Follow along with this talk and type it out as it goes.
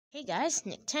Hey guys,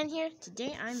 Nick10 here.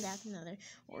 Today I'm back with another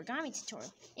origami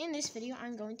tutorial. In this video,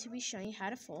 I'm going to be showing you how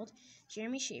to fold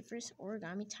Jeremy Shafer's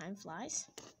Origami Time Flies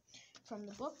from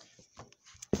the book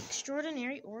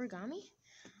Extraordinary Origami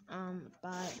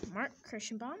by Mark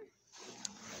Kirschenbaum.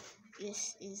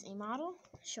 This is a model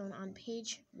shown on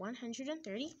page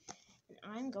 130, and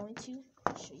I'm going to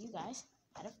show you guys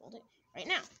how to fold it right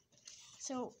now.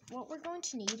 So what we're going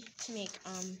to need to make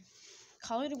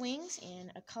colored wings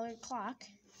and a colored clock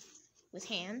with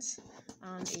hands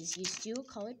is use dual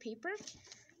colored paper.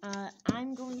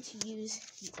 I'm going to use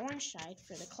the orange side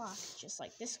for the clock, just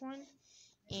like this one,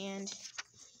 and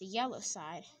the yellow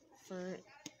side for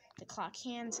the clock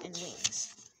hands and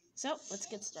wings. So let's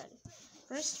get started.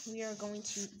 First, we are going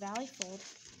to valley fold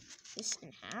this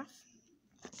in half.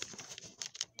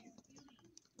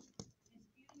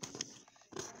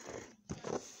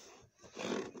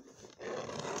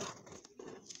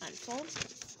 Unfold,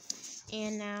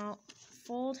 and now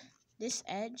fold this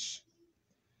edge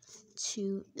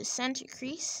to the center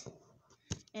crease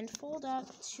and fold up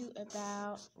to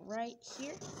about right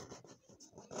here.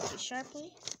 Very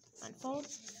sharply. Unfold.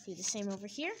 Do the same over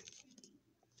here.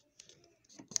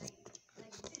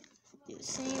 Do the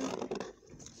same.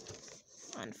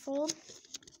 Unfold.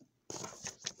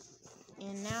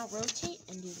 And now rotate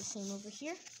and do the same over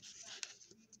here.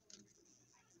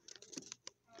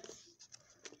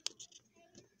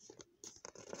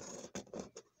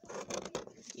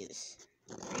 Do this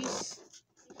crease,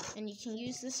 and you can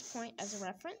use this point as a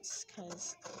reference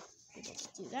because we're able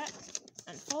to do that.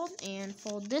 Unfold and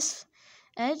fold this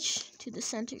edge to the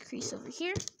center crease over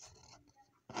here.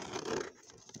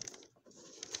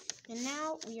 And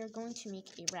now we are going to make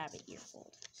a rabbit ear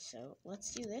fold. So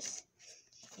let's do this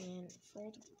and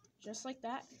fold just like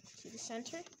that to the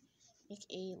center. Make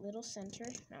a little center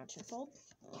mountain fold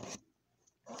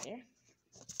right there.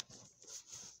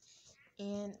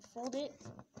 And fold it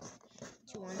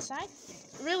to one side.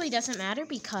 It really doesn't matter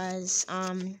because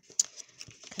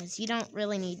you don't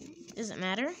really need, doesn't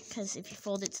matter because if you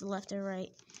fold it to the left or right,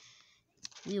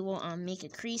 we will make a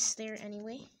crease there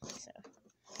anyway. So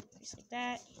just like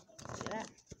that, do that.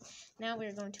 Now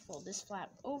we're going to fold this flap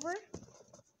over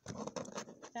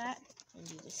like that and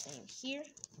do the same here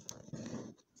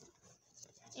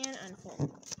and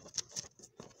unfold.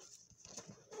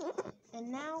 And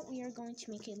now we are going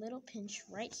to make a little pinch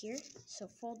right here. So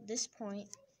fold this point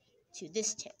to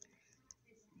this tip.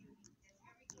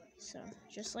 So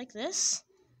just like this.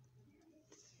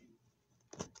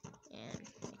 And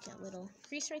make a little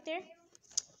crease right there.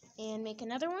 And make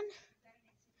another one.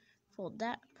 Fold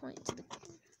that point to the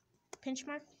pinch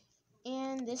mark.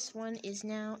 And this one is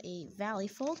now a valley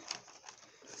fold.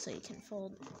 So you can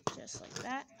fold just like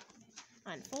that.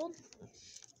 Unfold.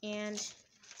 And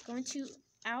going to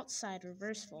outside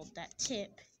reverse fold that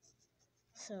tip,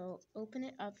 so open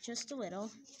it up just a little,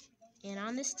 and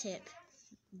on this tip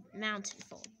mountain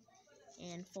fold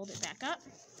and fold it back up,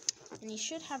 and you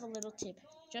should have a little tip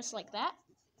just like that,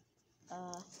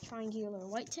 triangular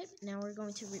white tip. Now we're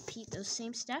going to repeat those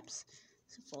same steps.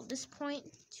 So fold this point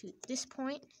to this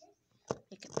point,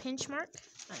 make a pinch mark,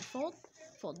 unfold,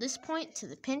 fold this point to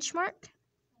the pinch mark,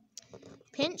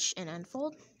 pinch and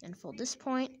unfold, and fold this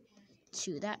point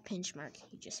to that pinch mark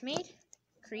you just made,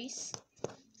 crease,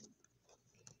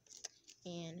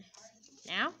 and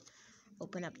now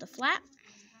open up the flap,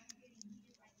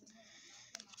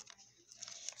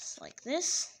 just like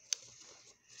this,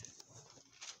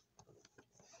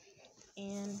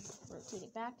 and rotate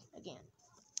it back again.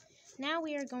 Now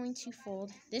we are going to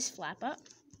fold this flap up,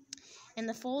 and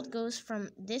the fold goes from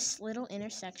this little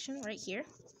intersection right here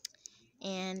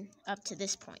and up to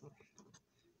this point.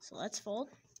 So let's fold.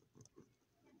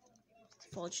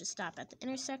 Fold should stop at the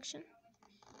intersection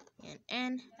and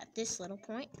end at this little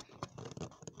point.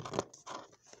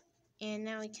 And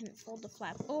now we can fold the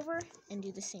flap over and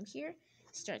do the same here.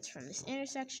 Starts from this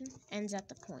intersection, ends at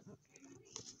the point.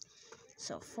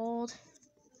 So fold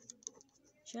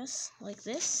just like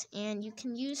this, and you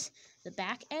can use the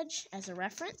back edge as a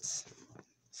reference.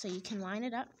 So you can line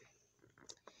it up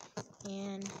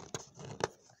and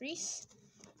crease.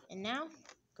 And now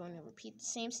going to repeat the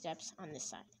same steps on this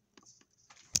side.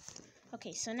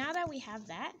 Okay, so now that we have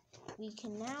that, we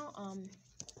can now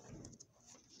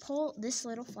pull this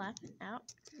little flap out,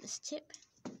 this tip,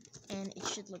 and it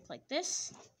should look like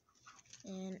this.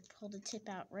 And pull the tip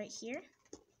out right here.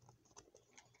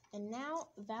 And now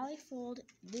valley fold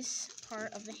this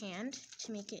part of the hand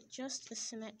to make it just as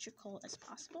symmetrical as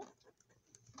possible.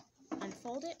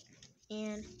 Unfold it,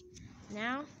 and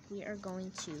now we are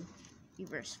going to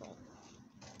reverse fold.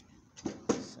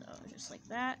 So just like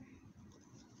that.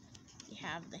 We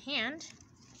have the hand,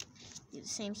 Do the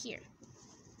same here.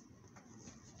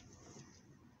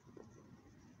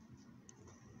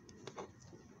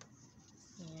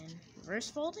 And reverse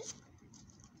fold it.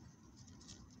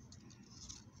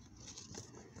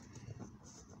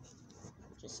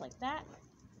 Just like that.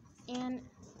 And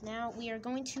now we are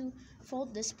going to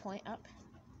fold this point up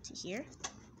to here.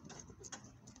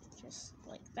 Just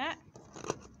like that.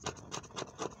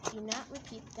 Do not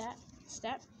repeat that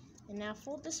step. And now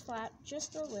fold this flap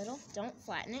just a little. Don't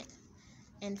flatten it.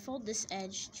 And fold this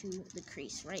edge to the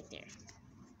crease right there.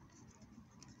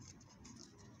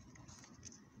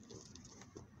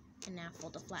 And now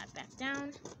fold the flap back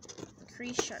down. The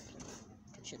crease sharpen.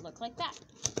 It should look like that.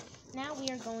 Now we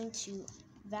are going to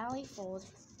valley fold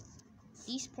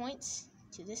these points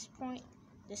to this point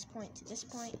to this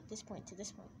point, this point to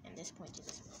this point, and this point to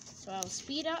this point. So I'll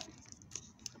speed up.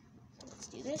 Let's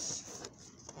do this.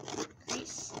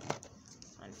 Crease,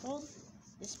 unfold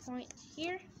this point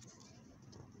here.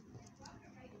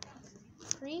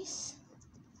 Crease.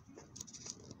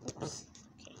 Oops.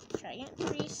 Okay, try again.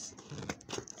 Crease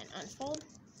and unfold.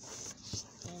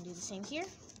 And do the same here.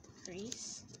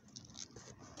 Crease.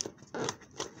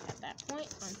 At that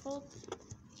point, unfold.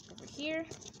 Over here.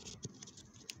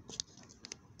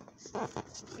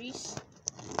 Crease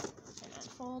and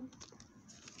unfold.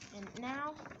 And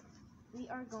now we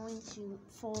are going to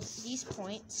fold these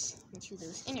points into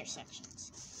those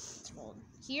intersections. Let's fold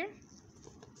here.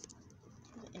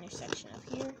 The intersection of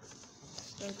here.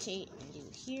 Rotate and do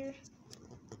here.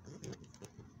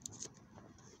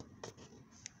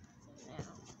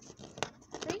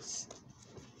 Now crease.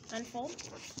 Unfold.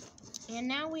 And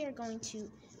now we are going to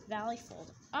valley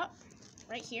fold up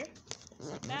right here.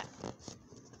 Just like that.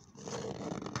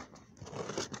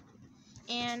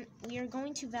 And we are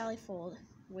going to valley fold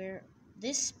where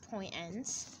this point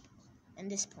ends and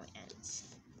this point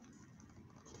ends.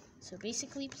 So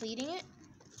basically pleating it.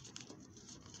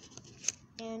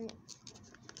 And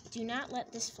do not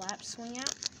let this flap swing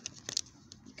out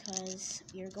because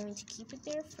you're going to keep it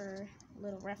there for a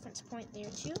little reference point there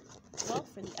too. Well,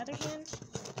 for the other hand.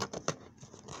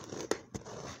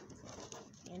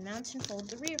 And mount and fold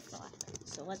the rear flap.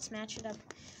 So let's match it up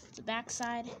to the back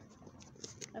side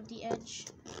of the edge.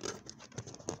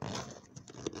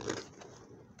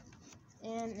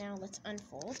 And now let's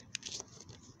unfold.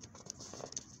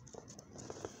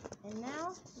 And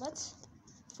now let's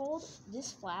fold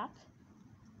this flap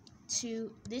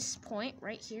to this point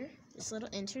right here, this little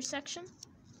intersection.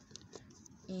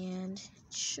 And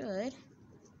it should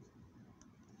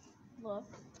look,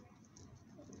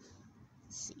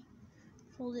 let's see,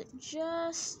 fold it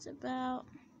just about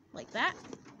like that.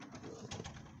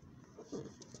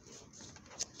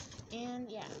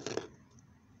 And yeah.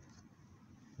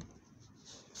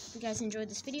 If you guys enjoyed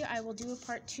this video, I will do a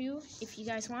part 2 if you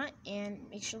guys want. And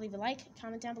make sure to leave a like,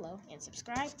 comment down below, and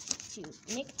subscribe to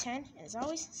Nick10. And as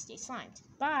always, stay slimed.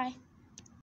 Bye!